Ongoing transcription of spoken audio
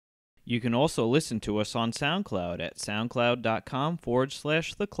You can also listen to us on SoundCloud at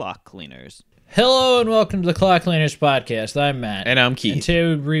soundcloud.com/The Clock Cleaners. Hello and welcome to the Clock Cleaners podcast. I'm Matt. And I'm Keith. And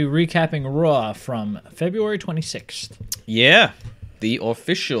today we're recapping Raw from February 26th. Yeah, the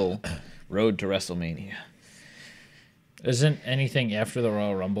official road to WrestleMania. Isn't anything after the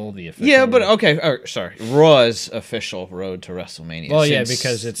Royal Rumble the official? Yeah, but okay. Sorry, Raw's official road to WrestleMania. Well, yeah,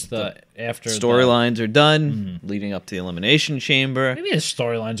 because it's the after storylines are done, leading up to the Elimination Chamber. Maybe the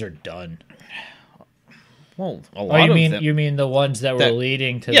storylines are done. Well, a lot you of mean them. you mean the ones that were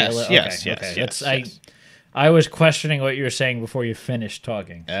leading to Yes, the yes. Yes. I was questioning what you were saying before you finished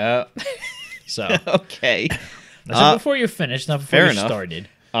talking. So okay. I said before you finished, not before you started.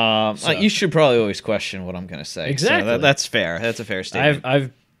 You should probably always question what I'm going to say. Exactly. So that's fair. That's a fair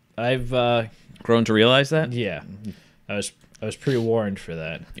statement. I've grown to realize that. Yeah, I was pre-warned for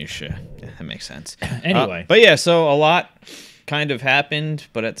that. You should. Yeah, that makes sense. Anyway, but yeah, so a lot kind of happened,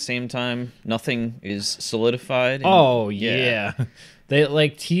 but at the same time, nothing is solidified. Yeah.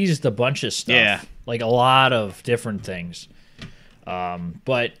 They teased a bunch of stuff. Yeah, like a lot of different things.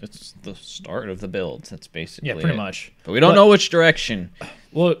 But it's the start of the build. That's basically pretty much. But we don't know which direction.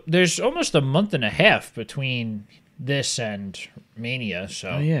 Well, there's almost a month and a half between this and Mania,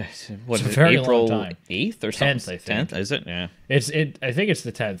 so What it's is a very April long time. 8th or 10th, something? I think. 10th, is it? Yeah. I think it's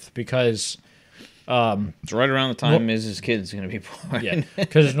the 10th because it's right around the time Mrs. Kid's going to be born. Yeah,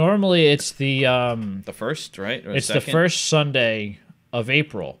 because normally it's the first, right? Or it's second? the first Sunday of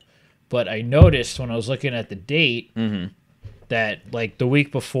April, but I noticed when I was looking at the date that the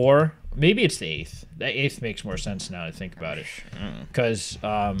week before, maybe it's the 8th. The 8th makes more sense now to think about it, because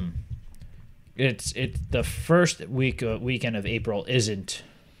it's the first weekend of April isn't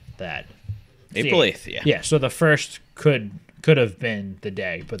that April 8th. Yeah. Yeah, so the first could have been the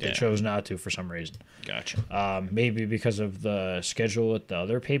day, but they chose not to for some reason. Gotcha. Maybe because of the schedule with the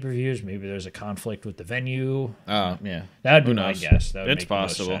other pay-per-views. Maybe there's a conflict with the venue. Oh, yeah. That would be my guess. That would It's make the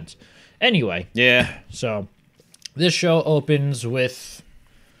most possible. sense. Anyway. Yeah. So this show opens with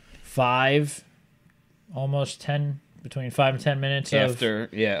between 5 and 10 minutes of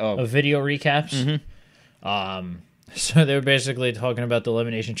video recaps. So they were basically talking about the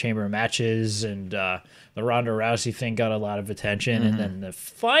Elimination Chamber matches, and the Ronda Rousey thing got a lot of attention, and then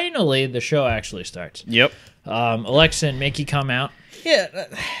finally the show actually starts. Yep. Alexa and Mickey come out. Yeah,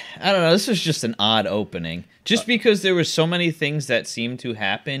 I don't know. This was just an odd opening. Just because there was so many things that seemed to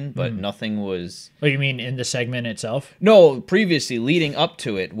happen, but nothing was... Oh, you mean in the segment itself? No, previously, leading up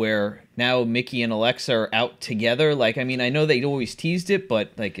to it, where now Mickey and Alexa are out together. I know they always teased it,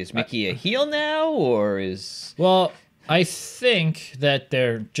 but, is Mickey a heel now, or is... Well, I think that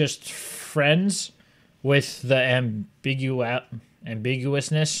they're just friends with the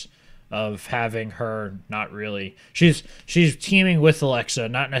ambiguousness of having her not really... She's teaming with Alexa,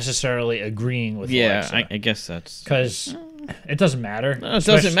 not necessarily agreeing with Alexa. Yeah, I guess that's... Because it doesn't matter. No, it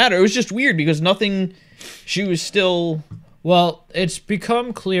doesn't matter. It was just weird because nothing... She was still... Well, it's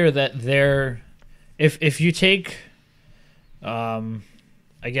become clear that they're... If you take... I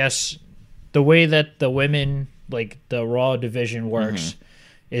guess the way that the women, the Raw division works,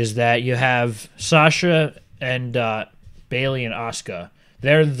 is that you have Sasha and Bayley and Asuka.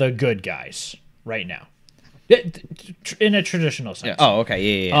 They're the good guys right now, in a traditional sense. Yeah. Oh,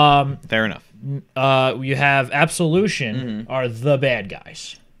 okay. Yeah. Fair enough. You have Absolution are the bad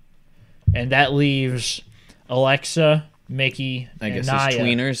guys, and that leaves Alexa, Mickey, and Nia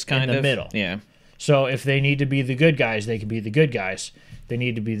tweeners in the middle. Yeah. So if they need to be the good guys, they can be the good guys. If they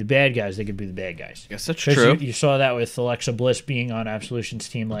need to be the bad guys, they can be the bad guys. Guess that's true. You saw that with Alexa Bliss being on Absolution's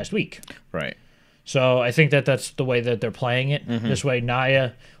team last week. Right. So I think that that's the way that they're playing it. This way,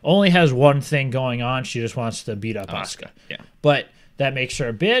 Nia only has one thing going on. She just wants to beat up Asuka. Yeah. But that makes her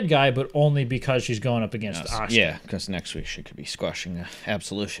a bad guy, but only because she's going up against Asuka. Yeah, because next week she could be squashing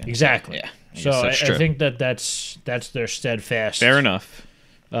Absolution. Exactly. Yeah. So I think that's their steadfast. Fair enough.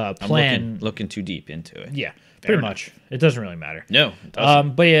 Plan. I'm looking too deep into it. Yeah. Pretty much. It doesn't really matter. No, it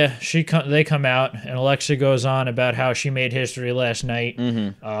doesn't. But yeah, they come out, and Alexa goes on about how she made history last night.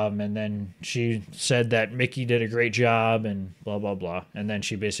 And then she said that Mickey did a great job and blah, blah, blah. And then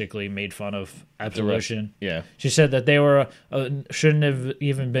she basically made fun of Absolution. Yeah. She said that they were shouldn't have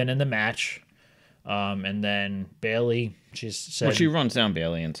even been in the match. And then Bayley, she said... Well, she runs down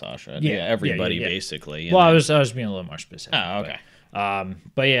Bayley and Sasha. Yeah, everybody, basically. Well, I was being a little more specific. Oh, okay.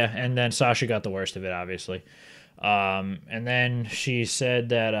 But yeah, and then Sasha got the worst of it, obviously. And then she said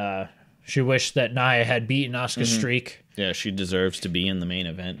that she wished that Nia had beaten Asuka's streak. Yeah, she deserves to be in the main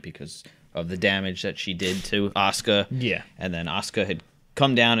event because of the damage that she did to Asuka. Yeah. And then Asuka had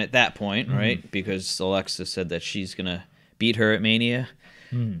come down at that point, right? Because Alexa said that she's going to beat her at Mania.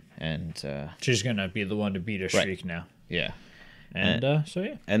 And she's gonna be the one to beat her streak now. Yeah. And so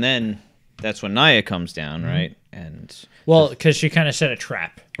yeah. And then that's when Nia comes down, right? And well, because she kind of set a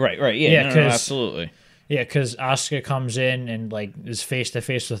trap. right, yeah, no, absolutely. Yeah, because Asuka comes in and like is face to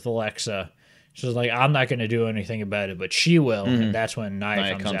face with Alexa. She's like, I'm not going to do anything about it, but she will, and that's when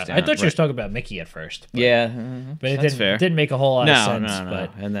Nia comes out. down, I thought she was talking about Mickey at first. But, But it didn't make a whole lot of sense. No.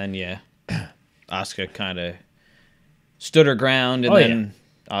 But and then Asuka kind of stood her ground, and then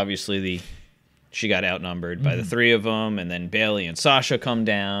obviously she got outnumbered by the three of them, and then Bayley and Sasha come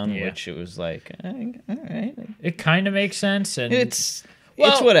down, which it was like, all right. It kind of makes sense, and it's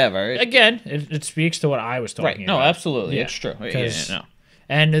whatever. Again, it speaks to what I was talking about. No, absolutely, it's true.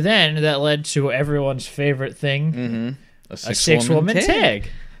 And then that led to everyone's favorite thing, a six-woman tag.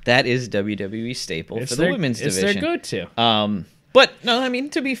 That is WWE staple for the women's division. It's their go-to. But no, I mean,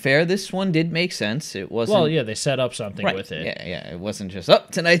 to be fair, this one did make sense. It wasn't. Well, yeah, they set up something with it. Yeah. It wasn't just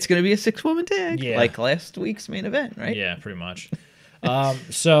tonight's going to be a 6-woman tag, like last week's main event, right? Yeah, pretty much.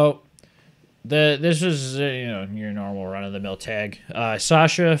 So this was your normal run-of-the-mill tag.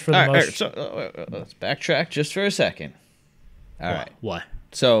 Sasha for the most. So let's backtrack just for a second. All right. What?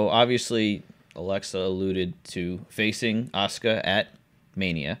 So obviously, Alexa alluded to facing Asuka at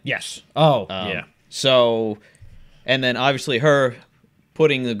Mania. Yes. Oh, yeah. So. And then obviously her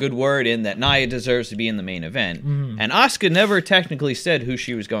putting the good word in that Nia deserves to be in the main event. And Asuka never technically said who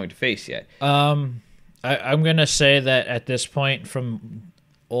she was going to face yet. I'm going to say that at this point from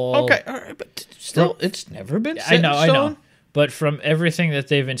all... Okay, all right, but still, it's never been set I know. But from everything that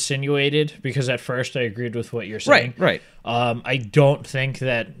they've insinuated, because at first I agreed with what you're saying. Right. I don't think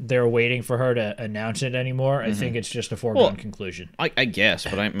that they're waiting for her to announce it anymore. I think it's just a foregone conclusion. I guess,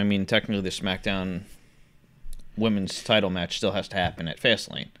 but I mean, technically the SmackDown women's title match still has to happen at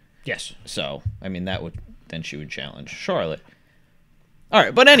Fastlane. Yes. So, I mean, then she would challenge Charlotte. All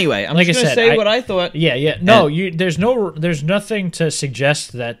right, but anyway, I'm like just going to say what I thought. Yeah. No, there's nothing to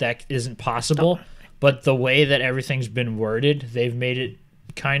suggest that isn't possible, but the way that everything's been worded, they've made it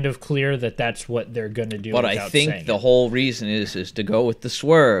kind of clear that that's what they're going to do. But I think the whole reason is to go with the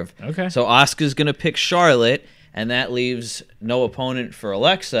swerve. Okay. So Asuka's going to pick Charlotte, and that leaves no opponent for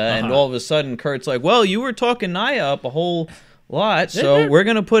Alexa, and all of a sudden Kurt's like, well, you were talking Nia up a whole lot, so we're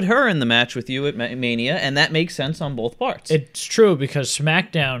going to put her in the match with you at Mania, and that makes sense on both parts. It's true, because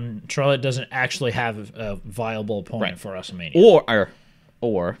SmackDown, Charlotte doesn't actually have a viable opponent for WrestleMania.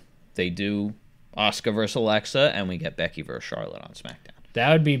 Or they do Asuka versus Alexa, and we get Becky versus Charlotte on SmackDown.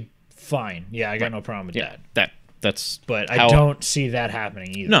 That would be fine. Yeah, I got no problem with that. But I don't see that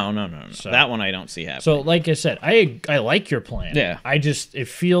happening either. No. So, that one I don't see happening. So, like I said, I like your plan. Yeah. It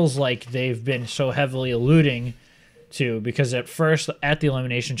feels like they've been so heavily alluding to, because at first, at the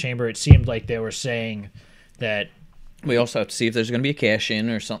Elimination Chamber, it seemed like they were saying that... We also have to see if there's going to be a cash-in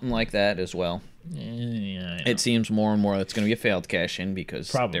or something like that as well. Yeah, it seems more and more that's going to be a failed cash-in,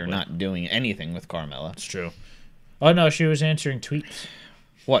 because they're not doing anything with Carmella. It's true. Oh, no, she was answering tweets.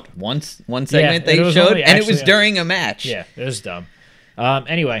 What, one segment they showed? And it was during a match. Yeah, it was dumb.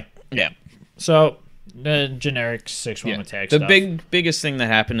 Anyway. Yeah. So, the generic 6-woman tag stuff. The biggest thing that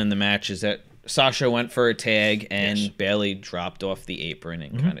happened in the match is that Sasha went for a tag, and Bayley dropped off the apron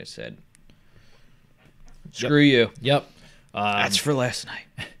and kind of said, screw you. Yep. That's for last night.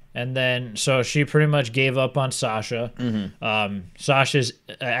 And then, so she pretty much gave up on Sasha. Sasha's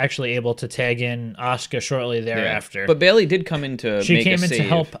actually able to tag in Asuka shortly thereafter. But Bayley did come in to She came in to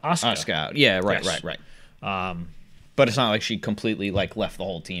help Asuka out. Yeah, right. But it's not like she completely left the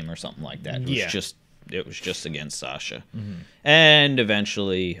whole team or something like that. It was just against Sasha. And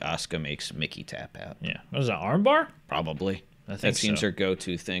eventually, Asuka makes Mickey tap out. Yeah. Was it an armbar? Probably. That seems her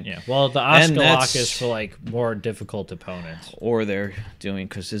go-to thing. Yeah. Well, the Asuka lock is for more difficult opponents. Or they're doing,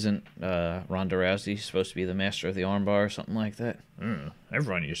 because isn't Ronda Rousey supposed to be the master of the armbar or something like that?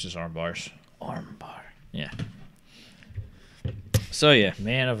 Everyone uses armbars. Armbar. Yeah. So yeah,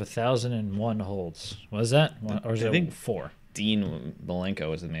 man of 1,001 holds. Was that? Or is it 4? Dean Malenko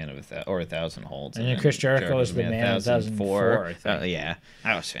was the man of 1,000 holds, and then Chris Jericho was the man of 1,004. Yeah,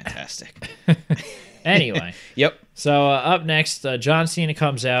 that was fantastic. Anyway, yep. So up next, John Cena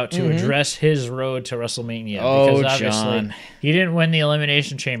comes out to address his road to WrestleMania. Oh, because obviously John. He didn't win the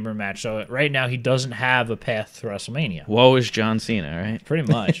Elimination Chamber match, so right now he doesn't have a path to WrestleMania. Woe is John Cena, right?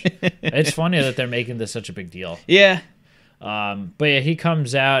 Pretty much. It's funny that they're making this such a big deal. Yeah. But yeah, he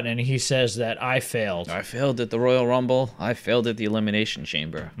comes out and he says that I failed. I failed at the Royal Rumble. I failed at the Elimination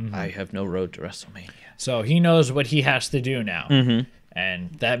Chamber. I have no road to WrestleMania. So he knows what he has to do now.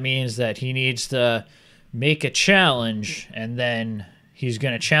 And that means that he needs to make a challenge, and then he's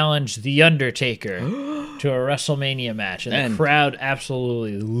going to challenge The Undertaker to a WrestleMania match. And the crowd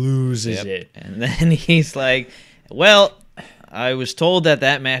absolutely loses it. And then he's like, well, I was told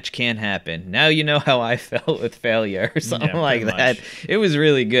that match can't happen. Now you know how I felt with failure or something like that. It was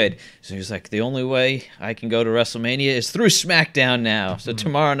really good. So he's like, the only way I can go to WrestleMania is through SmackDown now. So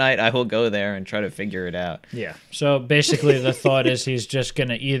tomorrow night I will go there and try to figure it out. Yeah. So basically the thought is he's just going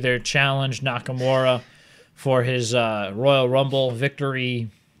to either challenge Nakamura for his Royal Rumble victory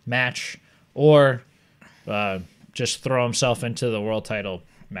match or just throw himself into the world title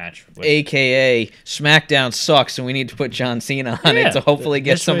match. AKA SmackDown sucks and we need to put John Cena on it to hopefully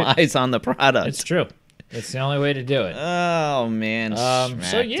get some eyes on the product. It's true. It's the only way to do it. Oh, man. SmackDown.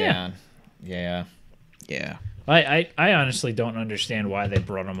 So, yeah. Yeah. I honestly don't understand why they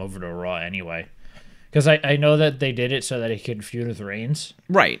brought him over to Raw anyway. Because I know that they did it so that he could feud with Reigns.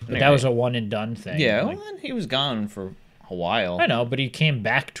 Right. But that was a one-and-done thing. Yeah, well, he was gone for a while. I know, but he came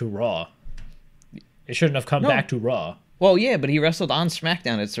back to Raw. He shouldn't have come back to Raw. Well, yeah, but he wrestled on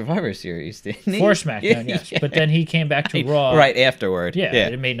SmackDown at Survivor Series, didn't he? For SmackDown, yes. But then he came back to Raw. Right afterward. Yeah,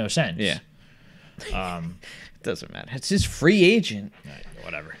 it made no sense. Yeah. It doesn't matter. It's his free agent.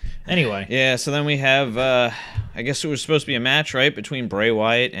 Whatever. Anyway. Yeah, so then we have, I guess it was supposed to be a match, right, between Bray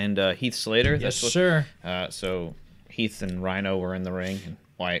Wyatt and Heath Slater. Yes, sir. So Heath and Rhino were in the ring, and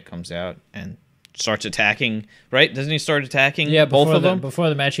Wyatt comes out and starts attacking, right? Doesn't he start attacking both of them? Before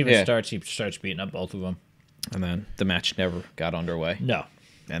the match even starts, he starts beating up both of them. And then the match never got underway. No.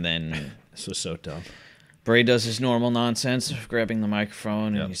 And then this was so dumb. Bray does his normal nonsense of grabbing the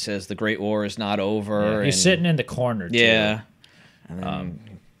microphone, and he says the Great War is not over. Yeah, he's sitting in the corner, too. Yeah. And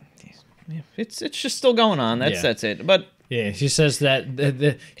then it's just still going on. That's it. But yeah, he says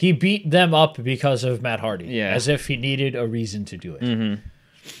that he beat them up because of Matt Hardy. Yeah. As if he needed a reason to do it. Mm-hmm.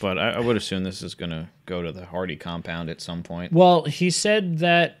 But I would assume this is going to go to the Hardy compound at some point. Well, he said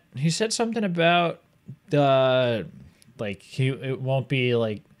something about it won't be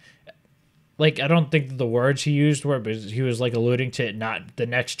like I don't think the words he used were, but he was like alluding to it. Not the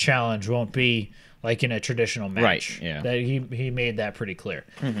next challenge won't be like in a traditional match. Right. Yeah. That he made that pretty clear.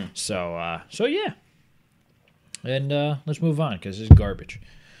 Mm-hmm. So yeah. And let's move on because it's garbage.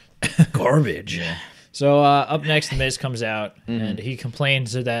 Garbage. Yeah. So up next, The Miz comes out and he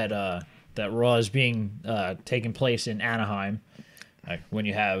complains that that Raw is being taken place in Anaheim. When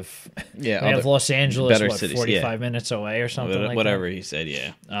you have Los Angeles, better cities, 45 minutes away or something like whatever that. he said,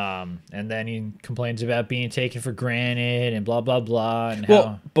 yeah. And then he complains about being taken for granted and blah, blah, blah.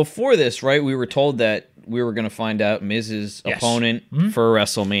 And before this, right, we were told that we were going to find out Miz's opponent for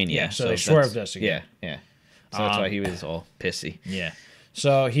WrestleMania. Yeah, so they swerved us again. Yeah. So that's why he was all pissy. Yeah.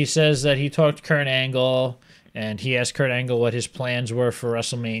 So he says that he talked to Kurt Angle, and he asked Kurt Angle what his plans were for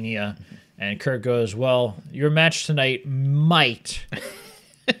WrestleMania. And Kurt goes, well, your match tonight might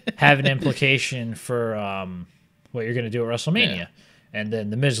have an implication for what you're going to do at WrestleMania. Yeah. And then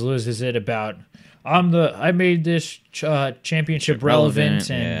The Miz loses it about, I made this championship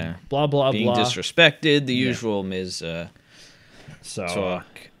relevant and blah, blah, being blah. Being disrespected, the usual Miz talk.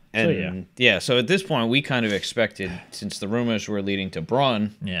 And so at this point, we kind of expected, since the rumors were leading to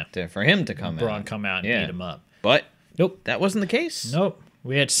Braun, for him to come out. Braun come out and beat him up. But nope, that wasn't the case. Nope.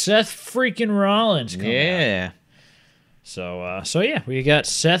 We had Seth freaking Rollins come out. Yeah. So yeah, we got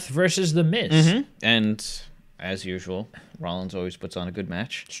Seth versus The Miz. Mm-hmm. And as usual, Rollins always puts on a good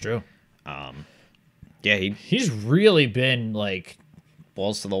match. It's true. He's really been like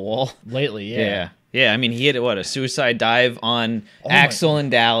balls to the wall lately. Yeah. I mean, he hit a suicide dive on Axel and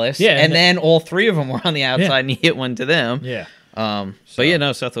Dallas. Yeah, and then all three of them were on the outside, and he hit one to them. Yeah. But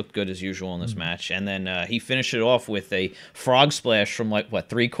Seth looked good as usual in this match, and then he finished it off with a frog splash from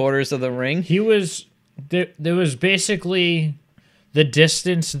 3/4 of the ring. He was there was basically the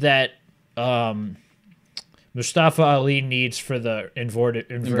distance that Mustafa Ali needs for the inverted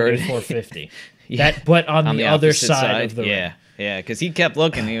 450. But on the other side of the ring. Yeah, because he kept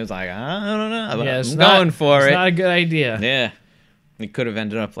looking. He was like, I don't know, but I'm going for it. It's not a good idea. Yeah. It could have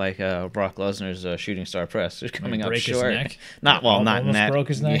ended up like Brock Lesnar's shooting star press, just coming up short. His neck? Not in that. Broke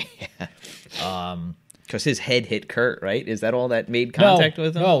his neck. Yeah. Because his head hit Kurt, right? Is that all that made contact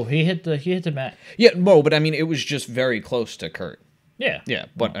with him? No, he hit the mat. Yeah, but I mean, it was just very close to Kurt. Yeah. Yeah,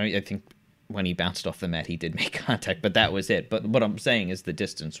 but I think when he bounced off the mat, he did make contact, but that was it. But what I'm saying is the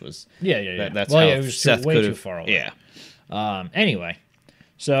distance was. Yeah. That's how it was Seth way too far away. Yeah. Anyway.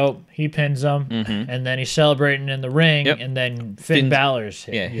 So he pins him, and then he's celebrating in the ring, and then Finn Balor's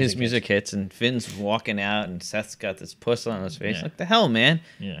hit. Yeah, his music hits, and Finn's walking out, and Seth's got this puss on his face. Like, the hell, man?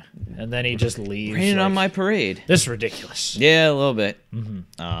 Yeah. And then he just leaves. Raining on my parade. This is ridiculous. Yeah, a little bit. And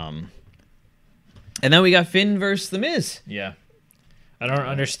then we got Finn versus The Miz. Yeah. I don't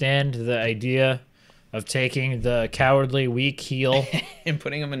understand the idea of taking the cowardly weak heel and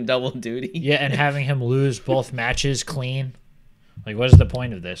putting him in double duty. Yeah, and having him lose both matches clean. Like, what is the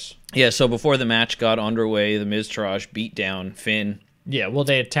point of this? Yeah, so before the match got underway, the Miz Taraj beat down Finn. Yeah, well,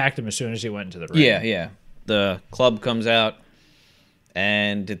 they attacked him as soon as he went into the ring. Yeah. The club comes out,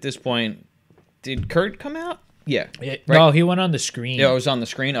 and at this point, did Kurt come out? Yeah. Right? No, he went on the screen. Yeah, it was on the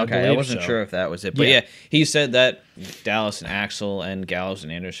screen? Okay, I wasn't sure if that was it. But yeah, he said that Dallas and Axel and Gallows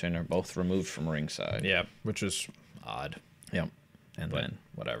and Anderson are both removed from ringside. Yeah, which was odd. Yep. And But then,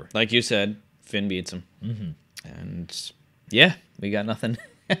 whatever. like you said, Finn beats him. Mm-hmm. And yeah, we got nothing.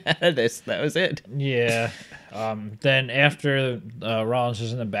 That was it. Yeah. Then after Rollins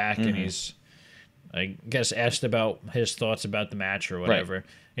is in the back and he's, I guess, asked about his thoughts about the match or whatever. Right.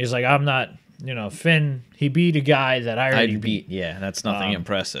 He's like, I'm not, Finn, he beat a guy that I already beat. Yeah, that's nothing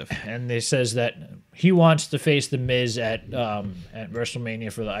impressive. And he says that he wants to face the Miz at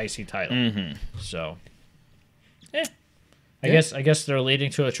WrestleMania for the IC title. Mm-hmm. So, I guess they're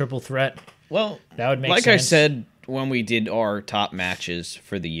leading to a triple threat. Well, that would make like sense. I said when we did our top matches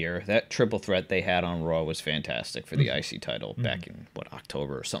for the year, that triple threat they had on Raw was fantastic for the IC title back in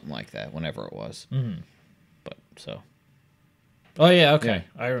October or something like that, whenever it was. But so. Oh yeah, okay,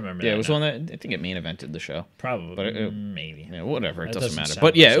 I remember. Yeah, it was one that I think it main evented the show. Probably, but maybe. Yeah, whatever. It doesn't matter.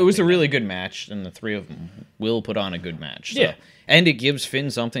 But yeah, it was a really good match, and the three of them will put on a good match. So. Yeah, and it gives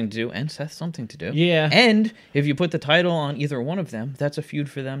Finn something to do, and Seth something to do. Yeah, and if you put the title on either one of them, that's a feud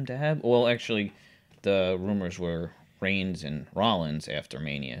for them to have. Well, actually, the rumors were Reigns and Rollins after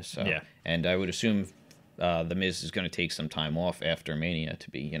Mania. So yeah, and I would assume the Miz is going to take some time off after Mania to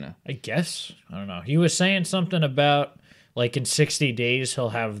be, I guess. I don't know. He was saying something about. Like in 60 days,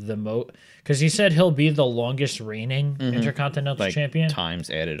 he'll have the because he said he'll be the longest reigning Intercontinental Champion. Times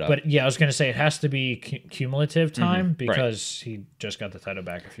added up. But yeah, I was going to say it has to be cumulative time because he just got the title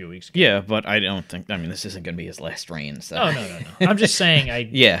back a few weeks ago. Yeah, but I don't think. I mean, this isn't going to be his last reign. So. Oh no. I'm just saying. I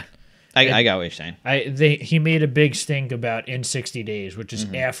got what you're saying. He made a big stink about in 60 days, which is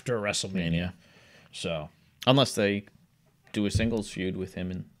after WrestleMania. So unless they do a singles feud with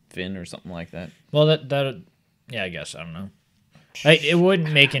him and Finn or something like that. Well, that. Yeah, I guess. I don't know. It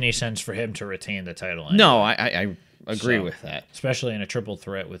wouldn't make any sense for him to retain the title. Anyway. No, I agree with that. Especially in a triple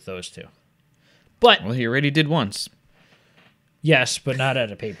threat with those two. But well, he already did once. Yes, but not at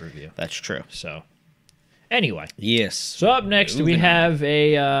a pay-per-view. That's true. So, anyway. Yes. So up next, we have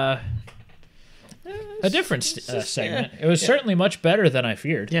a different segment. It was certainly much better than I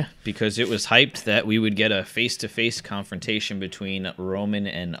feared. Yeah, because it was hyped that we would get a face-to-face confrontation between Roman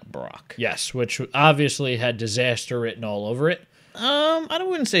and Brock. Yes, which obviously had disaster written all over it. I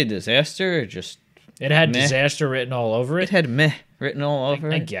wouldn't say disaster, just it had disaster written all over it. It had meh written all over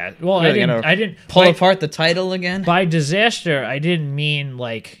it. I guess. Well, I didn't pull apart the title again. By disaster, I didn't mean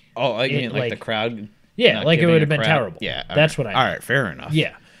like. Oh, I mean like the crowd. Yeah, like it would have been terrible. Yeah, that's what I meant. All right, fair enough.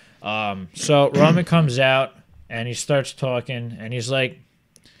 Yeah. So Roman comes out and he starts talking and he's like,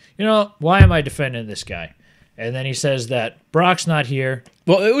 why am I defending this guy? And then he says that Brock's not here.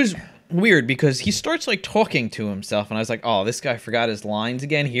 Well, it was weird because he starts like talking to himself and I was like, oh, this guy forgot his lines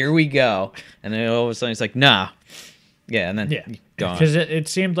again. Here we go. And then all of a sudden he's like, nah. Yeah, and then gone. Because it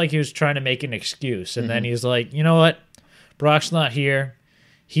seemed like he was trying to make an excuse. And then he's like, you know what? Brock's not here.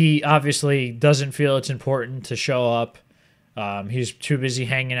 He obviously doesn't feel it's important to show up. He's too busy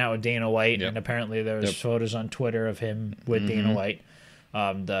hanging out with Dana White, and apparently there was photos on Twitter of him with Dana White,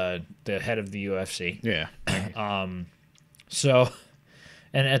 the head of the UFC. Yeah. So,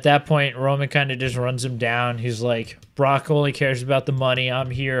 and at that point, Roman kind of just runs him down. He's like, Brock only cares about the money. I'm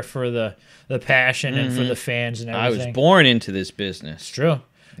here for the passion and for the fans and everything. I was born into this business. It's true.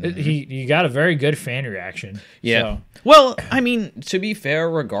 He got a very good fan reaction. Yeah. So. Well, I mean, to be fair,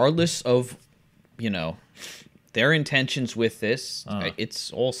 regardless of, their intentions with this,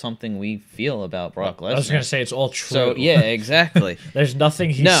 it's all something we feel about Brock Lesnar. I was going to say it's all true. So, yeah, exactly. There's nothing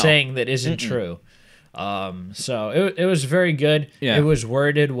he's saying that isn't true. So it was very good. Yeah. It was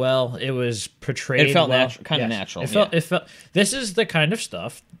worded well. It was portrayed It felt well. kind of natural. It felt. This is the kind of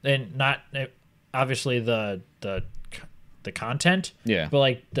stuff, and not obviously the content. Yeah. But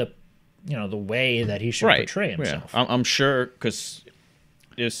like the way that he should portray himself. Yeah. I'm sure because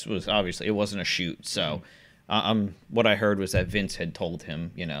this was obviously it wasn't a shoot, so. What I heard was that Vince had told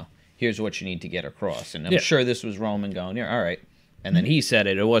him, here's what you need to get across. And I'm sure this was Roman going, yeah, all right. And then he said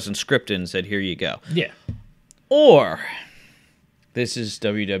it. It wasn't scripted and said, here you go. Yeah. Or this is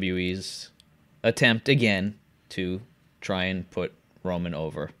WWE's attempt again to try and put Roman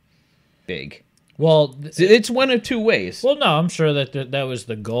over big. Well, It's one of two ways. well, no, I'm sure that that was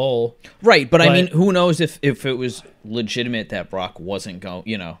the goal. Right, but I mean, who knows if it was legitimate that Brock wasn't going,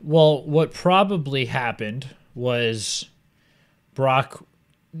 Well, what probably happened was Brock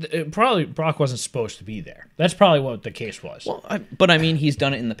wasn't supposed to be there. That's probably what the case was. Well, but I mean, he's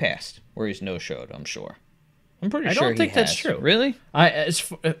done it in the past where he's no-showed, I'm sure. I'm pretty sure I don't think that's true. Really?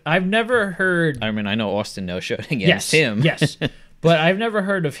 I've never heard. I mean, I know Austin no-showed against him. Yes, but I've never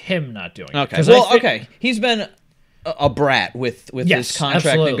heard of him not doing it. Okay. Well, okay. He's been a brat with his contract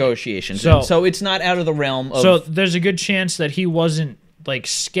absolutely. Negotiations. So it's not out of the realm of... So there's a good chance that he wasn't like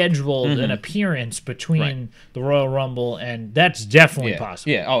scheduled an appearance between the Royal Rumble, and that's definitely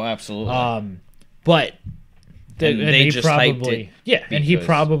possible. Yeah. Oh, absolutely. But and they just hyped it and he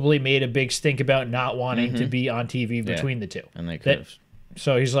probably made a big stink about not wanting to be on TV between the two. And they could have...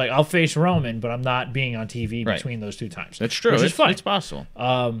 So he's like, I'll face Roman, but I'm not being on TV between those two times. That's true. Which is fine. It's possible.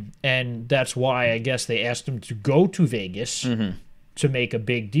 And that's why I guess they asked him to go to Vegas to make a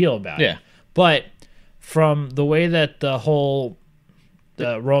big deal about it. But from the way that the whole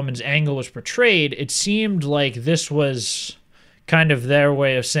Roman's angle was portrayed, it seemed like this was kind of their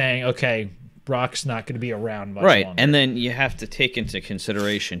way of saying, okay, Brock's not going to be around much longer. And then you have to take into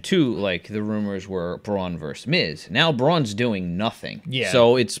consideration, too, like the rumors were Braun versus Miz. Now Braun's doing nothing. Yeah.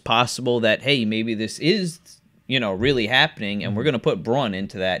 So it's possible that, hey, maybe this is, really happening, and we're going to put Braun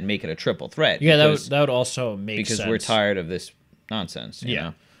into that and make it a triple threat. Yeah, that would also make sense. Because we're tired of this nonsense. You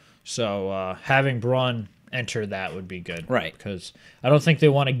know? So having Braun enter that would be good. Right. Because I don't think they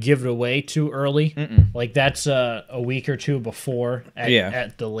want to give it away too early. Like, that's a week or two before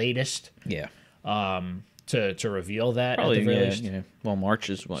at the latest. Yeah. To reveal that Probably, at the very least. Well, March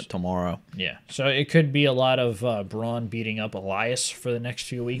is tomorrow. Yeah. So it could be a lot of Braun beating up Elias for the next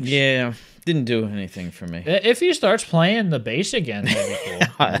few weeks. Yeah. Didn't do anything for me. If he starts playing the bass again, that'd be cool.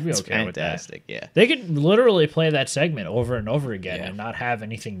 I'd be okay fantastic, with that. Yeah. They could literally play that segment over and over again and not have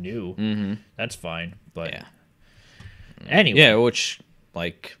anything new. That's fine. But anyway. Yeah, which,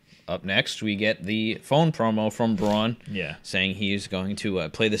 like, up next, we get the phone promo from Braun saying he's going to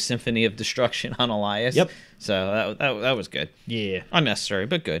play the Symphony of Destruction on Elias. Yep. So that was good. Yeah. Unnecessary,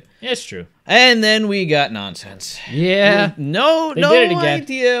 but good. Yeah, it's true. And then we got nonsense. Yeah. No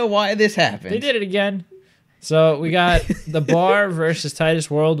idea why this happened. They did it again. So we got the Bar versus Titus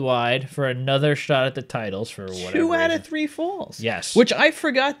Worldwide for another shot at the titles for whatever 2 out reason. of 3 falls. Yes. Which I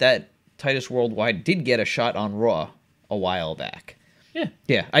forgot that Titus Worldwide did get a shot on Raw a while back. Yeah.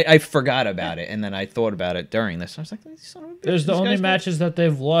 Yeah, I forgot about it, and then I thought about it during this. I was like, son of a bitch. There's the only matches that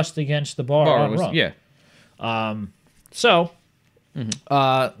they've lost against the Bar on Raw. Yeah. So,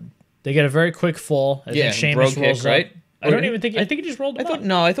 they get a very quick fall. I think Sheamus rolls kick, right? up. I don't even think. I think he just rolled him up.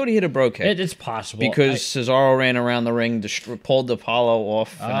 I thought he hit a bro kick. It's possible because Cesaro ran around the ring, pulled Apollo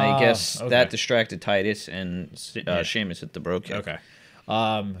off, and I guess that distracted Titus, and Sheamus hit the bro kick. Okay.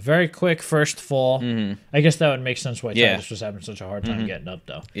 Very quick first fall. I guess that would make sense why Titus was having such a hard time getting up,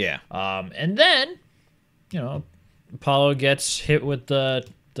 though. Yeah. And then, Apollo gets hit with the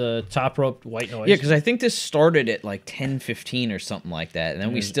top rope white noise. Yeah, because I think this started at like 10:15 or something like that, and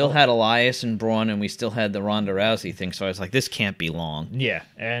then we still had Elias and Braun, and we still had the Ronda Rousey thing. So I was like, this can't be long. Yeah,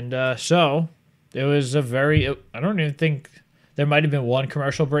 and so it was a very. I don't even think there might have been one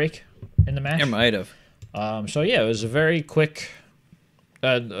commercial break in the match. There might have. So yeah, it was a very quick,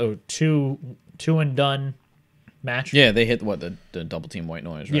 two and done match. Yeah, they hit the double team white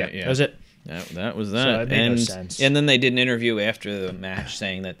noise, right? Yeah, that was it. That was that. So it made no sense. And then they did an interview after the match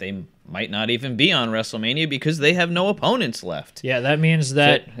saying that they might not even be on WrestleMania because they have no opponents left. Yeah, that means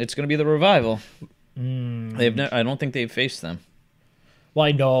that so it's going to be the Revival. I don't think they've faced them. Well,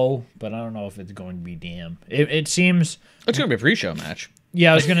 I know, but I don't know if it's going to be damn. It seems it's going to be a pre-show match.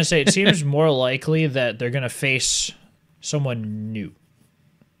 Yeah, I was going to say it seems more likely that they're going to face someone new.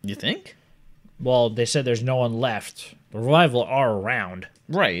 You think? Well, they said there's no one left. The Revival are around.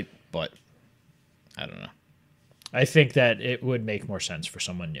 Right, but I don't know. I think that it would make more sense for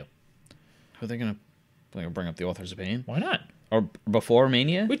someone new. Are they going to bring up the Authors of Pain? Why not? Or before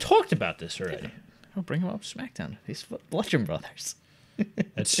Mania? We talked about this already. I'll bring them up SmackDown. These Bludgeon Brothers.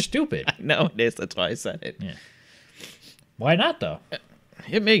 That's stupid. I know it is. That's why I said it. Yeah. Why not, though?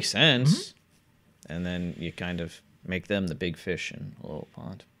 It makes sense. And then you kind of make them the big fish in a little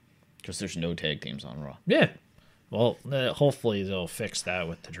pond. Because there's no tag teams on Raw. Yeah. Well, hopefully they'll fix that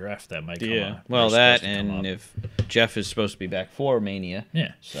with the draft that might come up. Well, that and if Jeff is supposed to be back for Mania.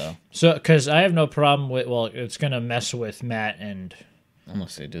 Yeah. So because I have no problem with, it's going to mess with Matt and...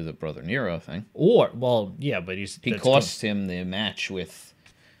 Unless they do the Brother Nero thing. But he costs him the match with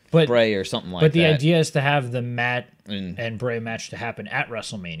Bray or something like that. But the idea is to have the Matt and Bray match to happen at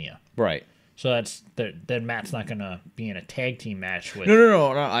WrestleMania. Right. So then Matt's not gonna be in a tag team match with. No.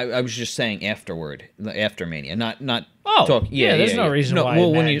 I was just saying afterward, after Mania, not. Oh, talk. yeah. There's no reason why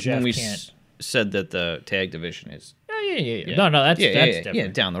well, Matt when and Jeff we can't. said that the tag division is. Yeah. No, that's different. Yeah,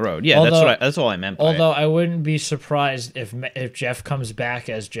 down the road. Yeah, that's all I meant by although it. I wouldn't be surprised if Jeff comes back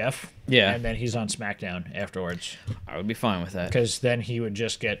as Jeff. Yeah. And then he's on SmackDown afterwards. I would be fine with that. Because then he would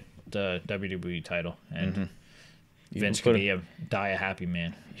just get the WWE title, and Vince could die a happy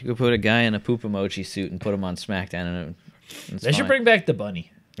man. You could put a guy in a poop emoji suit and put him on SmackDown, and they should bring back the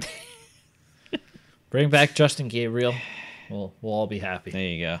bunny. Bring back Justin Gabriel. We'll all be happy. There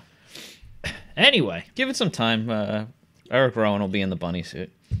you go. Anyway, give it some time. Eric Rowan will be in the bunny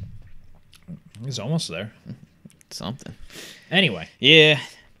suit. He's almost there. Something. Anyway. Yeah.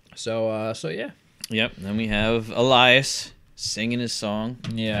 So yeah. Yep. Then we have Elias singing his song.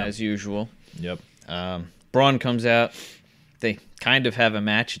 Yeah. As usual. Yep. Braun comes out. They kind of have a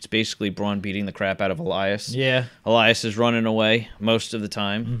match. It's basically Braun beating the crap out of Elias. Yeah. Elias is running away most of the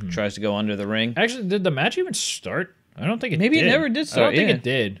time. Tries to go under the ring. Actually, did the match even start? I don't think it Maybe did. It never did start. I don't think it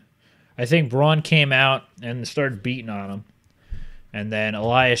did. I think Braun came out and started beating on him. And then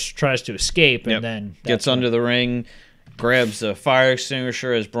Elias tries to escape and then... Gets under the ring, grabs a fire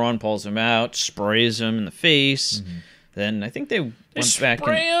extinguisher as Braun pulls him out, sprays him in the face. Then I think they went back and...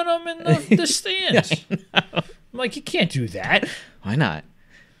 spraying him in the stands. I'm like, you can't do that. Why not?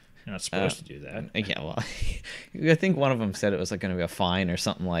 You're not supposed to do that. Yeah, well, I think one of them said it was like going to be a fine or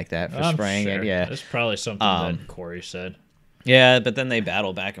something like that for spraying it. Yeah, that's probably something that Corey said. Yeah, but then they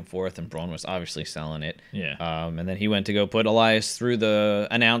battled back and forth, and Braun was obviously selling it. Yeah. And then he went to go put Elias through the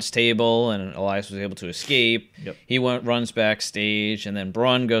announce table, and Elias was able to escape. Yep. He runs backstage, and then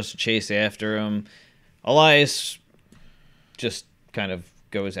Braun goes to chase after him. Elias just kind of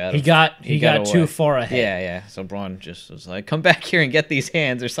goes out. He got too far ahead. Yeah. So Braun just was like, "Come back here and get these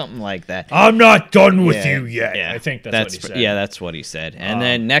hands," or something like that. I'm not done with you yet. Yeah, I think that's what he said. Yeah, that's what he said. And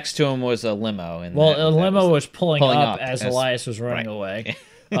then next to him was a limo. And a limo was pulling up as Elias was running away.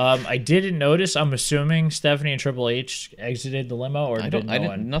 I didn't notice. I'm assuming Stephanie and Triple H exited the limo, or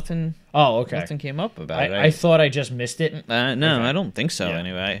nothing. Oh, okay. Nothing came up about it. I thought I just missed it. No, okay. I don't think so. Yeah.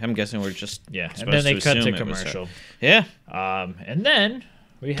 Anyway, I'm guessing we're just and then they cut to commercial. Yeah. And then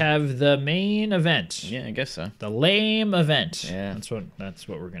we have the main event. Yeah, I guess so. The lame event. Yeah, that's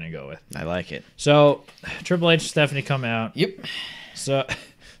what we're gonna go with. I like it. So Triple H and Stephanie come out. Yep. So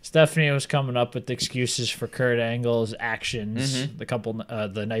Stephanie was coming up with excuses for Kurt Angle's actions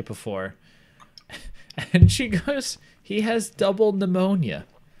the night before, and she goes, "He has double pneumonia."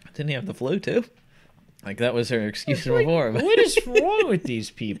 Didn't he have the flu too? Like that was her excuse before. What is wrong with these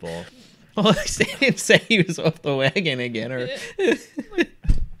people? Well, they didn't say he was off the wagon again, or.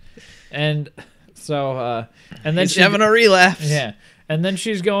 And so, and then she's having a relapse. Yeah. And then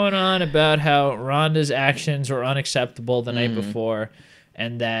she's going on about how Ronda's actions were unacceptable the night before,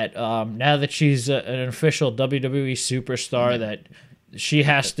 and that now that she's an official WWE superstar, that she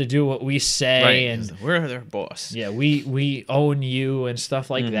has to do what we say, right, and we're their boss. Yeah, we own you and stuff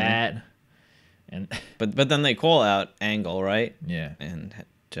like that. And but then they call out Angle, right? Yeah, and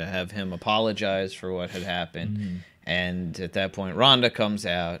to have him apologize for what had happened. And at that point, Ronda comes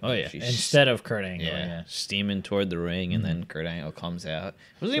out. Oh, yeah. Instead of Kurt Angle. Yeah. Steaming toward the ring, and then Kurt Angle comes out.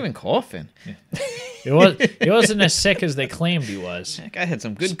 He wasn't even coughing. Yeah. He wasn't as sick as they claimed he was. That guy had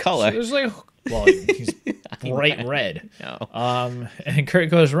some good color. It was like, well, he's bright red. No. And Kurt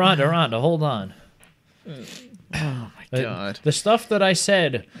goes, Ronda, hold on. Oh, my God. The stuff that I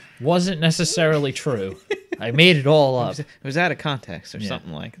said wasn't necessarily true. I made it all up. It was out of context or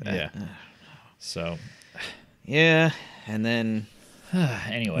something like that. Yeah. So... Yeah, and then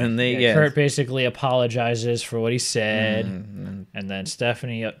anyway, Kurt basically apologizes for what he said, and then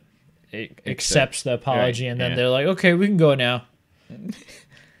Stephanie accepts the apology, and then they're like, "Okay, we can go now."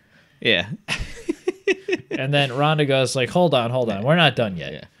 Yeah. And then Ronda goes like, "Hold on, we're not done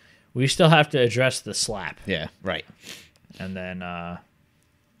yet. Yeah. We still have to address the slap." Yeah, right. And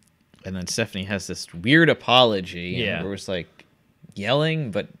then Stephanie has this weird apology. Yeah, where it was like yelling,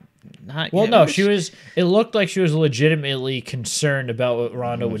 but. Well, no, she was. It looked like she was legitimately concerned about what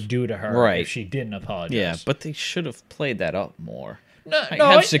Ronda would do to her if she didn't apologize. Yeah, but they should have played that up more.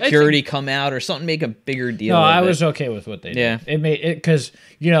 Have security come out or something, make a bigger deal. No, I was okay with what they did. Yeah, it made it because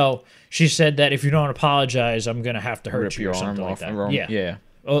she said that if you don't apologize, I'm gonna have to hurt you or something like that. Yeah.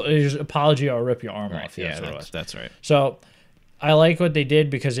 Oh, apology or rip your arm off. Yeah, that's right. So I like what they did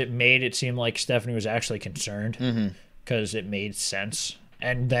because it made it seem like Stephanie was actually concerned because it made sense.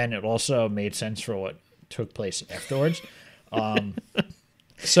 And then it also made sense for what took place afterwards.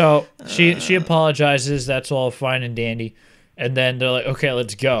 So she apologizes. That's all fine and dandy. And then they're like, okay,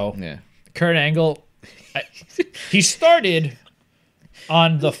 let's go. Yeah. Kurt Angle, he started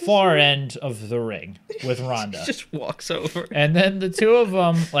on the far end of the ring with Ronda. He just walks over. And then the two of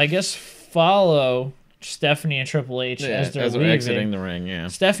them, I guess, follow Stephanie and Triple H as they're leaving. Exiting the ring, yeah.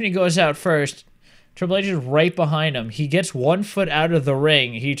 Stephanie goes out first. Triple H is right behind him. He gets 1 foot out of the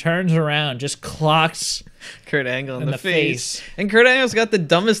ring. He turns around, just clocks Kurt Angle in the face. And Kurt Angle's got the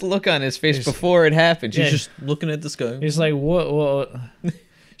dumbest look on his face before it happens. He's just looking at the sky. He's like, what?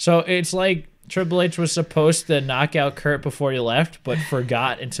 So it's like Triple H was supposed to knock out Kurt before he left, but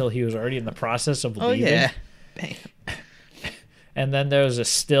forgot until he was already in the process of leaving. Oh, yeah. Bam. And then there's a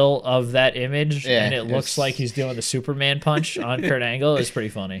still of that image, and it looks like he's doing the Superman punch on Kurt Angle. It's pretty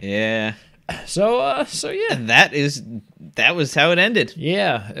funny. Yeah. So yeah. And that was how it ended.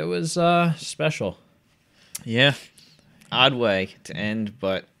 Yeah, it was special. Yeah. Odd way to end,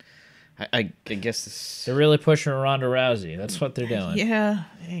 but I guess this... They're really pushing Ronda Rousey. That's what they're doing. Yeah,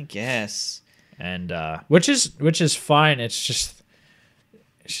 I guess. And which is fine. It's just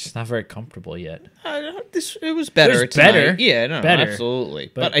not very comfortable yet. It was better. It was better. Yeah, no, better.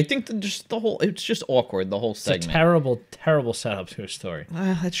 Absolutely. But I think it's just awkward, the whole segment. It's a terrible, terrible setup to a story.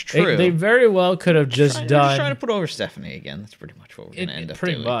 That's true. They very well could have just They're done... just trying to put over Stephanie again. That's pretty much what we're going to end up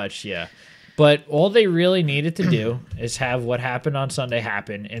doing. Pretty much, yeah. But all they really needed to do is have what happened on Sunday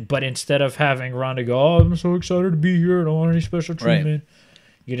happen. But instead of having Ronda go, oh, I'm so excited to be here, I don't want any special treatment,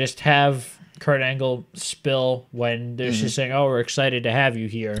 you just have Kurt Angle spill when they're just saying, oh, we're excited to have you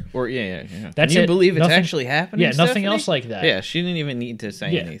here. Or yeah. That's Can you it. believe it's actually happening? Yeah, nothing Stephanie? else like that. Yeah, she didn't even need to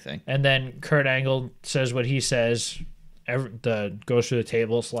say anything. And then Kurt Angle says what he says, goes through the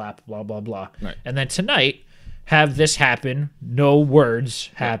table, slap, blah, blah, blah. Right. And then tonight, have this happen, no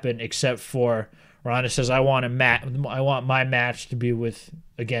words happen except for Ronda says, I want my match to be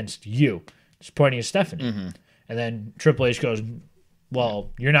against you. Just pointing at Stephanie. Mm-hmm. And then Triple H goes,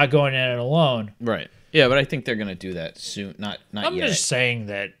 well, you're not going in it alone. Right. Yeah, but I think they're going to do that soon. Not yet. I'm just saying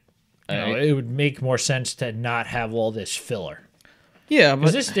that it would make more sense to not have all this filler. Yeah,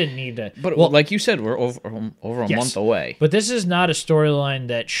 because this didn't need to. But like you said, we're over a month away. But this is not a storyline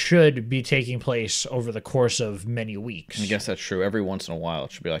that should be taking place over the course of many weeks. I guess that's true. Every once in a while,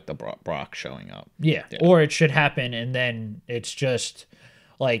 it should be like the Brock showing up. Yeah, or it should happen, and then it's just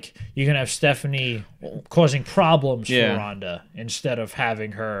like you can have Stephanie causing problems for Ronda instead of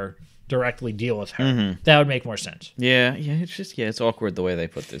having her directly deal with her. Mm-hmm. That would make more sense. Yeah. It's just it's awkward the way they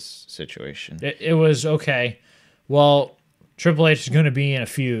put this situation. It was okay. Well, Triple H is going to be in a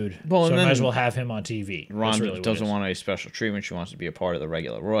feud, so I might as well have him on TV. Ronda really doesn't want any special treatment. She wants to be a part of the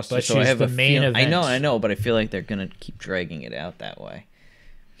regular roster. But so she's I have the main event. I know, but I feel like they're going to keep dragging it out that way.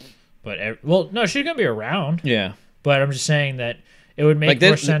 But no, she's going to be around. Yeah. But I'm just saying that it would make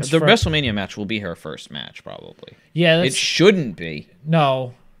more sense. The WrestleMania match will be her first match, probably. Yeah, it shouldn't be.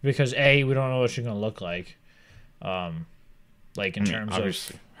 No, because we don't know what she's going to look like. In terms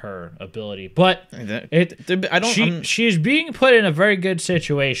of her ability, but she's being put in a very good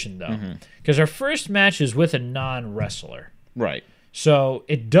situation though, because her first match is with a non-wrestler, right? So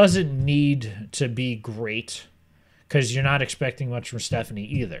it doesn't need to be great because you're not expecting much from Stephanie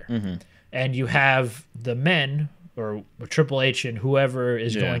either, and you have the men or Triple H and whoever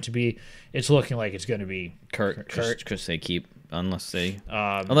is going to be. It's looking like it's going to be Kurt because they keep.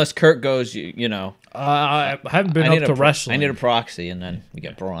 Unless Kurt goes, I haven't been up to wrestling. I need a proxy, and then we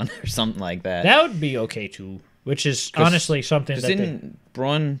get Braun or something like that. That would be okay too. Which is honestly something that didn't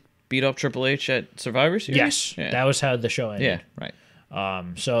Braun beat up Triple H at Survivor Series? Yes, that was how the show ended. Yeah,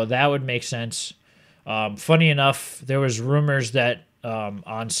 right. So that would make sense. Funny enough, there was rumors that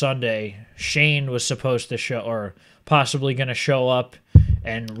on Sunday Shane was supposed to show or possibly going to show up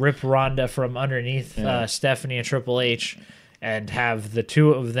and rip Ronda from underneath Stephanie and Triple H. And have the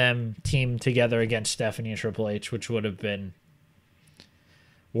two of them team together against Stephanie and Triple H, which would have been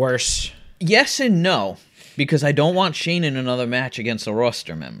worse. Yes and no, because I don't want Shane in another match against a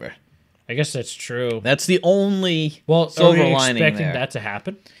roster member. I guess that's true. That's the only silver lining expecting that to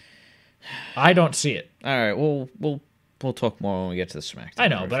happen? I don't see it. All right, we'll talk more when we get to the SmackDown. I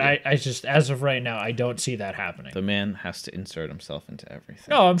know, but I just, as of right now, I don't see that happening. The man has to insert himself into everything.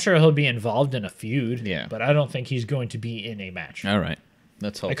 No, I'm sure he'll be involved in a feud. Yeah. But I don't think he's going to be in a match. All right.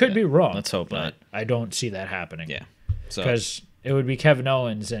 Let's hope. I could be wrong. Let's hope not. I don't see that happening. Yeah. Because it would be Kevin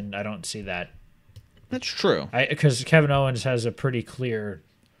Owens, and I don't see that. That's true. Because Kevin Owens has a pretty clear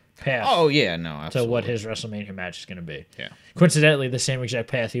path. Oh, yeah, no, absolutely. To what his WrestleMania match is going to be. Yeah. Coincidentally, the same exact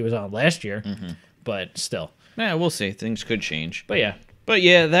path he was on last year, but still. Yeah, we'll see. Things could change. But yeah. But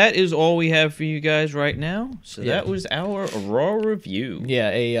yeah, that is all we have for you guys right now. So that was our Raw review.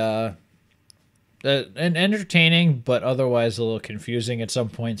 Yeah, an entertaining but otherwise a little confusing at some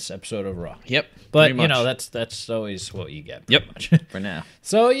points episode of Raw. Yep. But you know that's always what you get. Yep. Much. For now.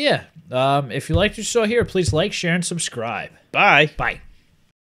 So yeah, if you liked what you saw here, please like, share, and subscribe. Bye. Bye.